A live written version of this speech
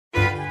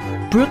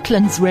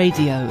Brooklands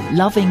Radio,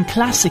 loving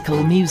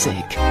classical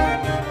music.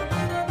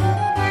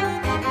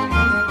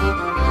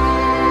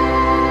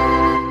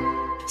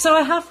 So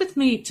I have with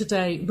me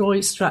today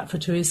Roy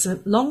Stratford, who is a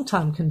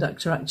long-time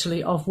conductor,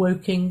 actually, of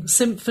Woking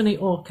Symphony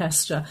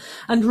Orchestra.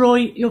 And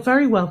Roy, you're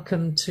very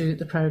welcome to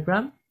the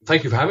programme.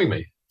 Thank you for having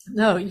me.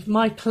 No,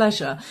 my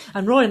pleasure.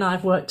 And Roy and I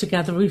have worked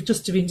together. We've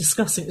just been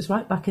discussing, it was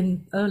right back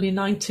in early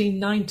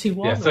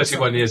 1991. Yeah,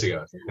 31 years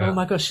ago, I think. Yeah. Oh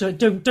my gosh,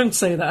 don't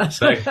say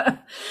that. No.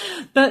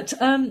 But,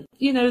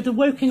 you know, the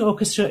Woking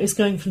Orchestra is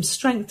going from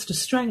strength to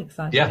strength,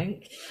 I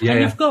think. Yeah,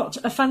 and you've got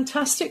a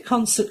fantastic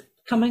concert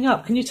coming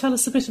up. Can you tell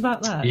us a bit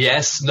about that?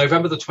 Yes,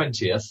 November the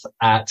 20th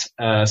at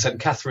St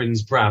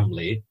Catherine's,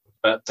 Bramley,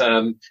 but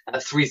at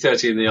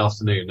 3:30 in the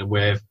afternoon, and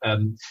we're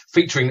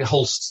featuring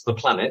Holst's The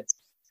Planet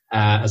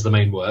as the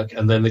main work,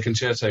 and then the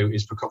concerto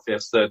is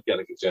Prokofiev's third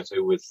piano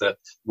concerto with the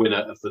winner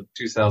of the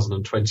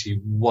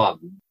 2021.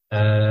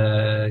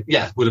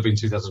 Would have been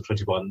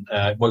 2021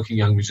 Woking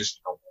Young Musician,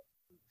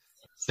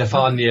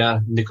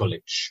 Stefania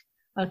Nikolic.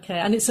 Okay,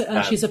 and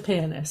she's a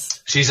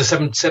pianist. She's a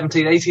 18,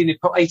 I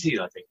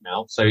think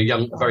now. So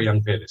young, very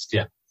young pianist,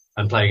 yeah,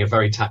 and playing a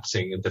very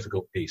taxing and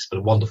difficult piece, but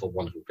a wonderful,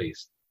 wonderful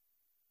piece.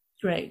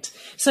 Great.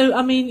 So,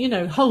 I mean, you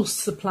know,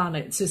 Holst's The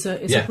Planets is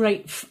a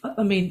great,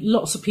 I mean,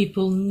 lots of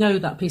people know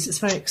that piece. It's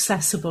very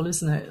accessible,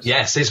 isn't it?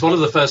 Yes, it's one of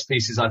the first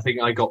pieces I think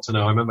I got to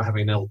know. I remember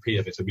having an LP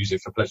of it, a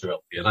Music for Pleasure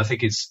LP, and I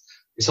think it's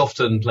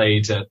often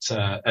played to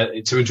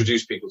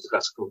introduce people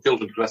to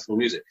children to classical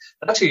music.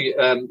 And actually,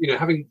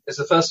 it's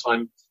the first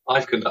time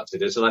I've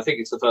conducted it, and I think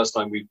it's the first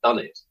time we've done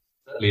it,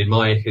 certainly in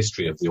my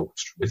history of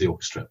with the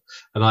orchestra.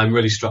 And I'm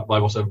really struck by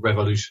what a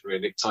revolutionary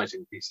and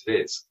exciting piece it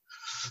is.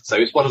 So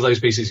it's one of those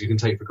pieces you can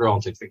take for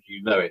granted, thinking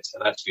you know it,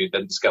 and actually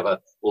then discover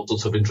all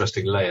sorts of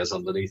interesting layers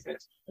underneath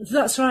it.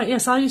 That's right,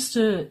 yes.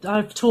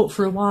 I've taught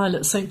for a while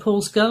at St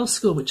Paul's Girls'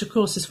 School, which of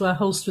course is where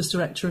Holst was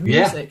director of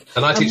music.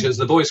 And I teach at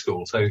the boys'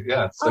 school, so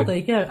yeah. So, there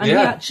you go. And he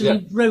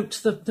actually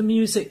wrote the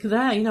music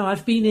there. You know,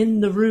 I've been in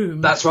the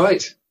room. That's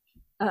right.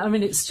 I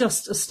mean, it's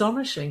just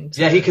astonishing.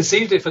 Yeah, he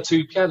conceived it for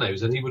two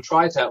pianos, and he would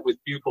try it out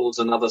with pupils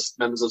and other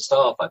members of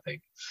staff, I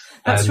think.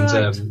 That's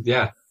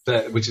right.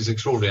 Which is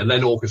extraordinary, and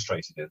then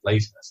orchestrated it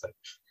later. So.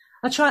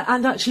 That's right,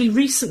 and actually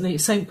recently,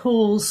 St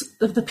Paul's,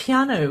 the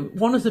piano,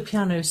 one of the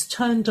pianos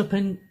turned up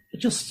in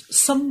just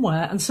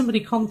somewhere, and somebody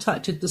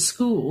contacted the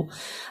school,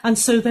 and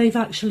so they've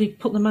actually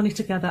put the money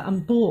together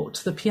and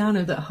bought the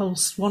piano that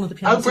Holst, one of the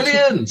pianos. Oh,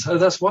 brilliant! Oh,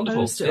 that's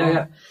wonderful.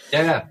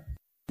 Yeah.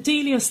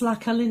 Delius La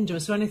Calinda,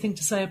 is there anything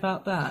to say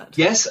about that?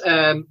 Yes,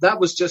 that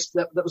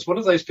was one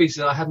of those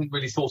pieces I hadn't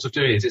really thought of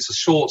doing. It's a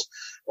short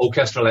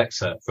orchestral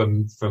excerpt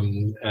from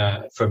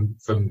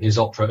his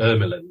opera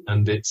Ermelin,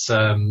 and it's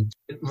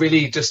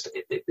really just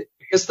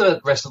because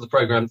the rest of the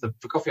program, the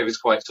Prokofiev is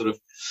quite sort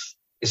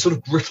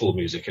of brittle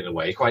music in a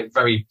way, quite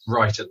very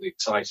bright and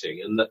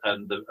exciting,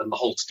 and the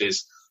Holst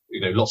is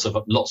lots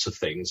of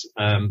things,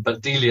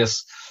 but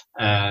Delius,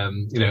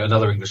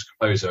 another English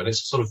composer, and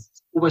it's sort of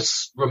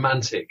almost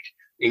romantic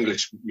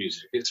English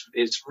music.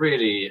 It's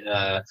really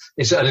and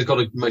it's got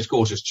a most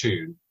gorgeous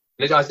tune.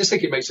 I just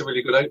think it makes a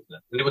really good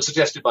opener. And it was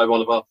suggested by one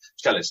of our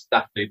cellists,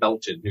 Daphne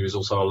Belchin, who is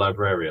also a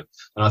librarian.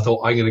 And I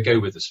thought, I'm going to go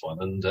with this one,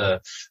 and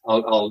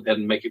I'll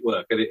make it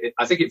work. And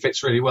I think it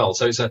fits really well.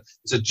 So it's a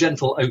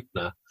gentle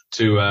opener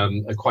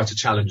to quite a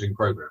challenging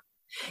program.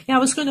 Yeah, I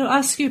was going to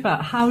ask you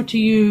about how do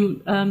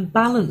you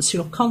balance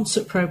your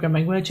concert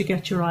programming? Where do you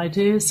get your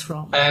ideas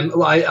from? First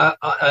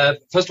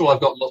of all, I've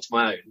got lots of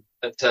my own.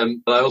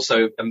 But I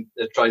also am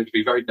trying to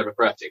be very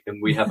democratic,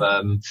 and we have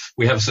a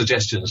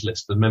suggestions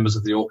list. The members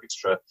of the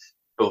orchestra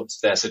put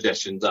their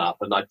suggestions up,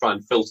 and I try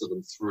and filter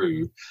them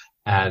through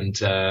and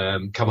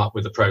come up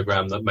with a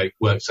program that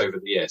works over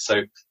the year.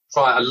 So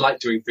I like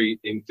to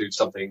include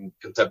something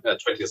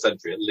 20th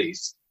century at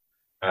least.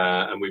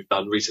 And we've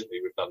done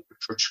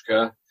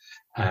Petrushka,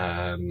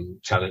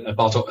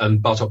 Bartok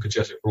and Bartok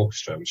Concerto for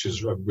Orchestra, which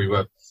is we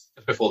were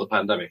just before the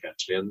pandemic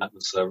actually, and that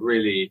was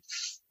really,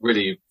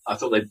 really. I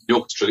thought the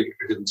orchestra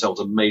did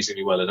themselves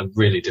amazingly well in a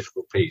really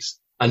difficult piece,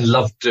 and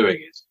loved doing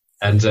it.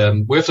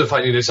 And we often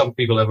find some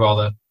people are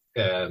rather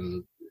a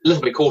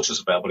little bit cautious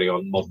about putting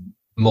on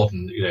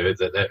modern.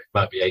 They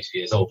might be 80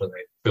 years old and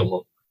they feel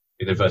modern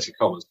in inverted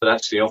commas, but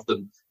actually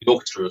often the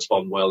orchestra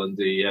respond well, and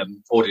the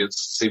audience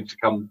seems to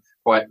come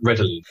quite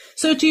readily.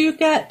 So do you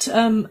get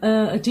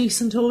a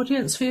decent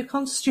audience for your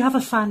concerts? Do you have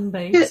a fan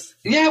base?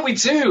 Yeah, we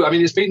do. I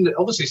mean, it's been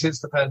obviously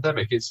since the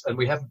pandemic, and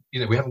we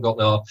haven't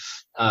got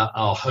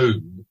our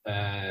home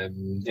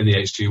in the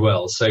HG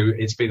Wells, so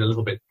it's been a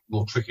little bit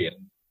more tricky, and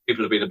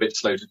people have been a bit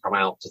slow to come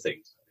out to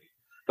things.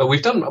 But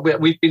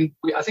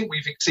I think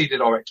we've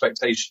exceeded our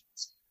expectations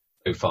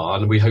so far,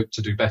 and we hope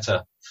to do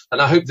better.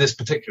 And I hope this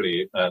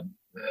particularly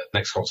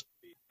next concert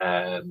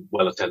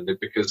well attended,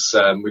 because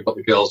we've got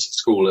the girls at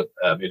school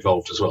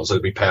involved as well, so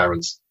there'll be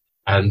parents.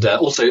 And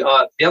also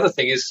the other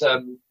thing is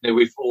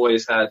we've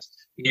always had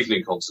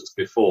evening concerts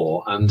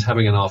before, and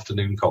having an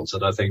afternoon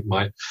concert, I think,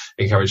 might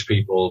encourage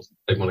people.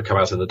 They want to come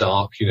out in the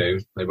dark, they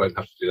won't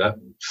have to do that.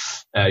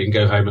 You can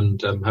go home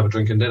and have a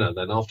drink and dinner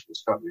then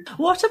afterwards, can't you?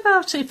 What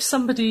about if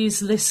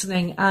somebody's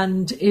listening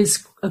and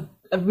is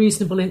a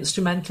reasonable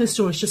instrumentalist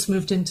or has just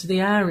moved into the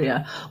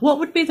area? What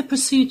would be the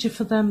procedure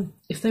for them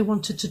if they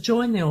wanted to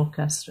join the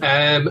orchestra?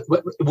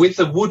 With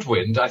the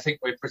woodwind, I think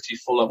we're pretty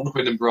full up.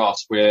 Woodwind and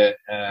brass, we're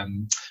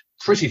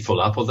pretty full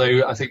up,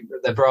 although I think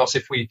the brass,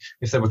 if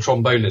there were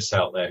trombonists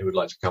out there who would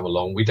like to come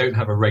along, we don't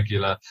have a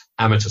regular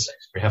amateur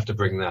section. We have to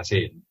bring that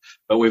in.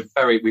 But we've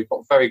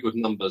got very good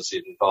numbers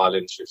in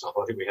violins, for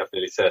example. I think we have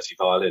nearly 30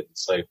 violins.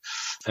 So,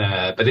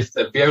 but if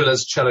the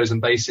violas, cellos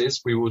and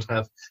basses,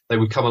 they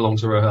would come along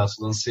to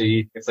rehearsal and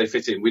see if they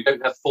fit in. We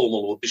don't have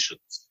formal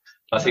auditions.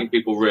 I think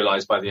people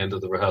realise by the end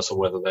of the rehearsal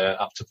whether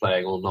they're up to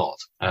playing or not.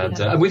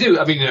 And we do.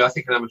 I mean, I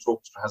think an amateur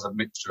orchestra has a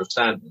mixture of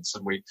standards,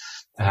 and we,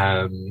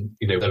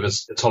 there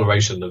is a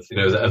toleration of,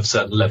 of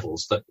certain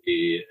levels that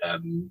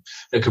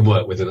that can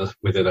work within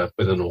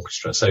an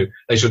orchestra. So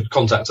they should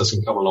contact us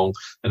and come along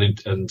and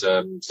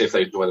see if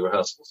they enjoy the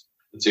rehearsals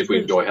and see if we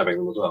enjoy having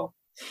them as well.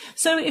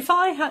 So if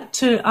I had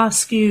to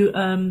ask you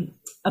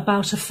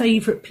about a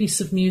favourite piece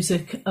of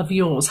music of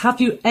yours,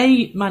 have you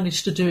A,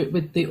 managed to do it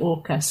with the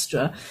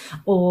orchestra,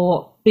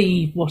 or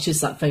B, what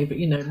is that favourite?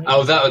 Maybe?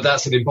 Oh,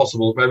 that's a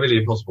really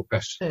impossible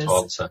question to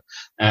answer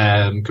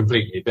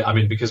completely. But I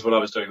mean, because when I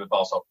was doing the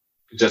Bartok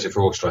Concerto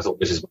for Orchestra, I thought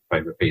this is my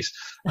favourite piece,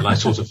 and I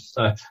sort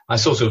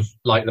of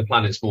like the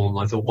Planets more, and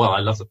I thought, well,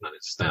 I love the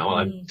Planets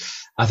now.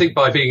 I think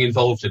by being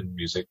involved in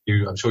music,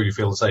 I'm sure you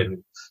feel the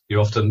same. You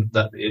often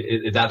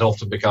that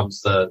often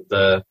becomes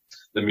the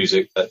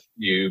music that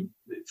you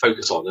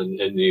focus on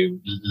and you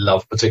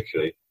love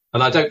particularly.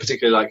 And I don't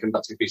particularly like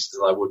conducting pieces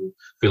that I wouldn't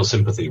feel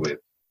sympathy with.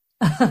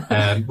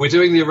 We're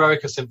doing the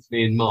Eroica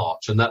Symphony in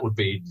March, and that would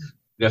be,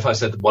 if I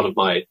said one of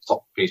my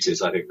top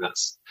pieces, I think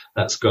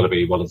that's got to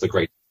be one of the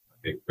great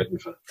written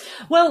for.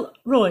 Well,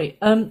 Roy,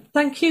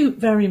 thank you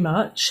very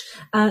much,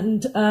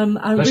 and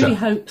I Pleasure. really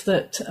hope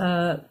that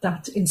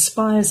that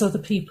inspires other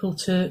people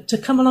to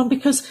come along,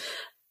 because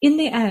in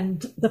the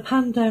end, the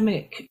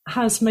pandemic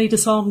has made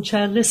us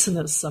armchair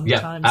listeners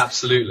sometimes. Yeah,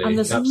 absolutely. And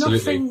there's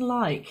nothing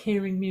like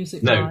hearing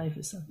music live.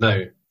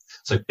 No.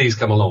 So please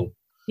come along.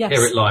 Yes.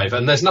 Hear it live.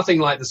 And there's nothing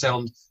like the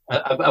sound.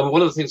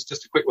 One of the things,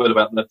 just a quick word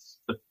about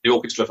the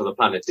Orchestra for the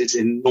Planet. It's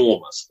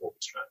enormous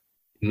orchestra.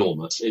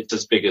 Enormous. It's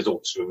as big as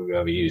orchestra we've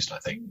ever used, I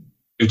think.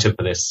 2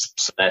 timpanists,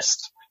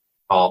 celeste,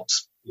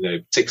 harps,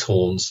 6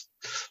 horns,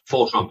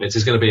 4 trumpets.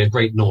 It's going to be a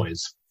great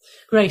noise.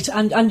 Great,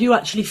 and you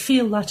actually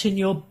feel that in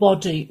your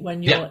body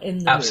when you're in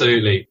the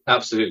room.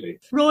 Absolutely.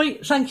 Roy,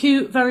 thank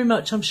you very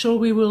much. I'm sure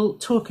we will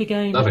talk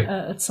again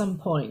at some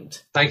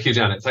point. Thank you,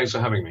 Janet. Thanks for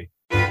having me.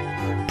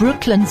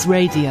 Brooklands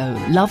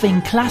Radio,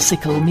 loving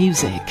classical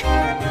music.